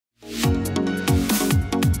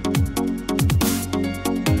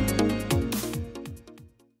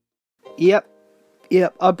Yep,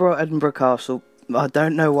 I brought Edinburgh Castle. I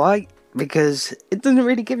don't know why, because it doesn't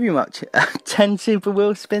really give you much. 10 super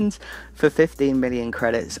wheel spins for 15 million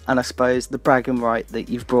credits, and I suppose the bragging right that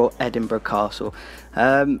you've brought Edinburgh Castle.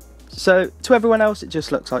 So to everyone else, it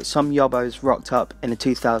just looks like some yobbos rocked up in a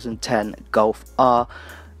 2010 Golf R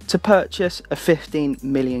to purchase a 15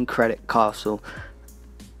 million credit castle.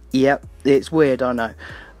 Yep, it's weird, I know.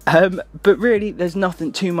 But really, there's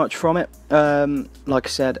nothing too much from it, like I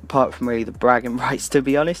said, apart from really the bragging rights, to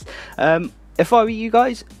be honest. If I were you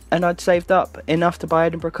guys, and I'd saved up enough to buy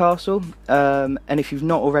Edinburgh Castle, and if you've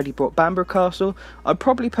not already bought Bamburgh Castle, I'd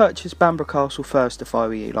probably purchase Bamburgh Castle first if I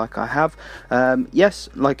were you, like I have. Yes,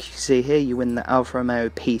 like you see here, you win the Alfa Romeo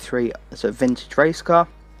P3, it's a vintage race car.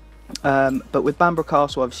 But with Bamburgh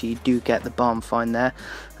Castle, obviously you do get the barn find there.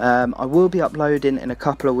 I will be uploading in a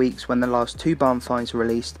couple of weeks, when the last 2 barn finds are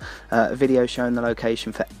released, a video showing the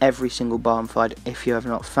location for every single barn find if you have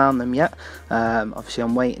not found them yet. Obviously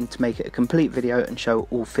I'm waiting to make it a complete video and show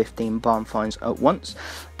all 15 barn finds at once.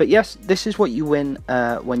 But yes, this is what you win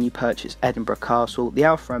when you purchase Edinburgh Castle, the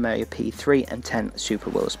Alfa Romeo P3 and 10 super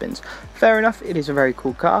wheel spins. Fair enough, it is a very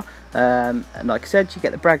cool car, and like I said, you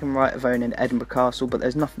get the bragging right of owning Edinburgh Castle, but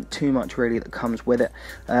there's nothing too much really that comes with it.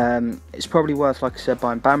 It's probably worth, like I said,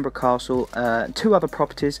 buying Bamburgh Castle, 2 other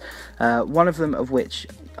properties, one of them of which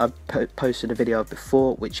I've posted a video of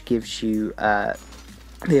before, which gives you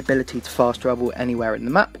the ability to fast travel anywhere in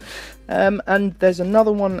the map, and there's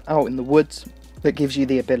another one out in the woods that gives you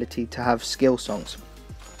the ability to have skill songs.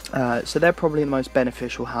 So they're probably the most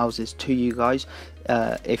beneficial houses to you guys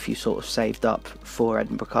if you sort of saved up for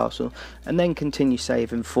Edinburgh Castle and then continue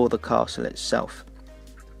saving for the castle itself.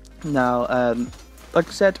 Now, like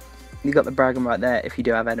I said, you got the bragging right there if you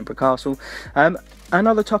do have Edinburgh Castle.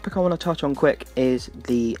 Another topic I want to touch on quick is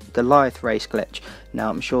the Goliath race glitch. Now,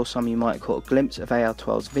 I'm sure some of you might have caught a glimpse of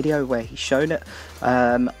AR12's video where he's shown it.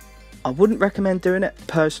 I wouldn't recommend doing it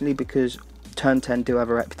personally, because Turn 10 do have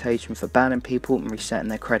a reputation for banning people and resetting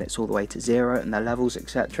their credits all the way to 0 and their levels,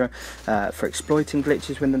 etc. For exploiting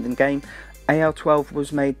glitches within the game. AR12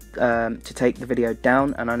 was made to take the video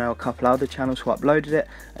down, and I know a couple other channels who uploaded it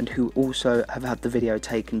and who also have had the video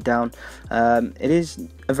taken down. It is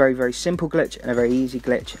a very simple glitch and a very easy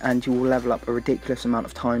glitch, and you will level up a ridiculous amount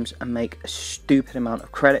of times and make a stupid amount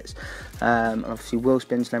of credits, and obviously wheel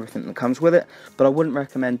spins and everything that comes with it. But I wouldn't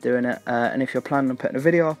recommend doing it, and if you're planning on putting a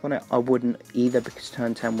video up on it, I wouldn't either, because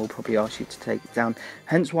Turn 10 will probably ask you to take it down.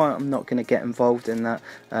 Hence why I'm not going to get involved in that,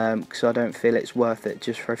 because I don't feel it's worth it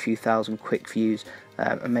just for a few thousand quick views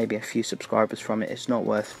and maybe a few subscribers from it. It's not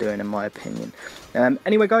worth doing, in my opinion.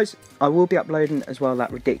 Anyway guys, I will be uploading as well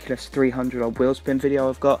that ridiculous 300 odd wheel spin video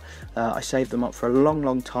I've got. I saved them up for a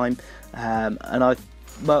long time, and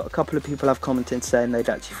well, a couple of people have commented saying they'd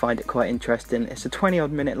actually find it quite interesting. It's a 20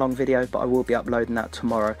 odd minute long video, but I will be uploading that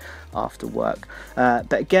tomorrow after work.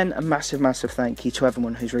 But again, a massive thank you to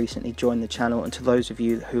everyone who's recently joined the channel, and to those of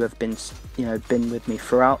you who have been with me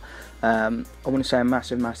throughout. I want to say a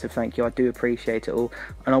massive thank you. I do appreciate it all,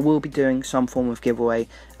 and I will be doing some form of giveaway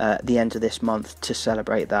at the end of this month to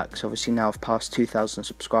celebrate that, because obviously now I've passed 2,000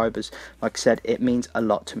 subscribers. Like I said, it means a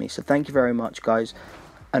lot to me, so thank you very much guys,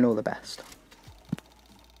 and all the best.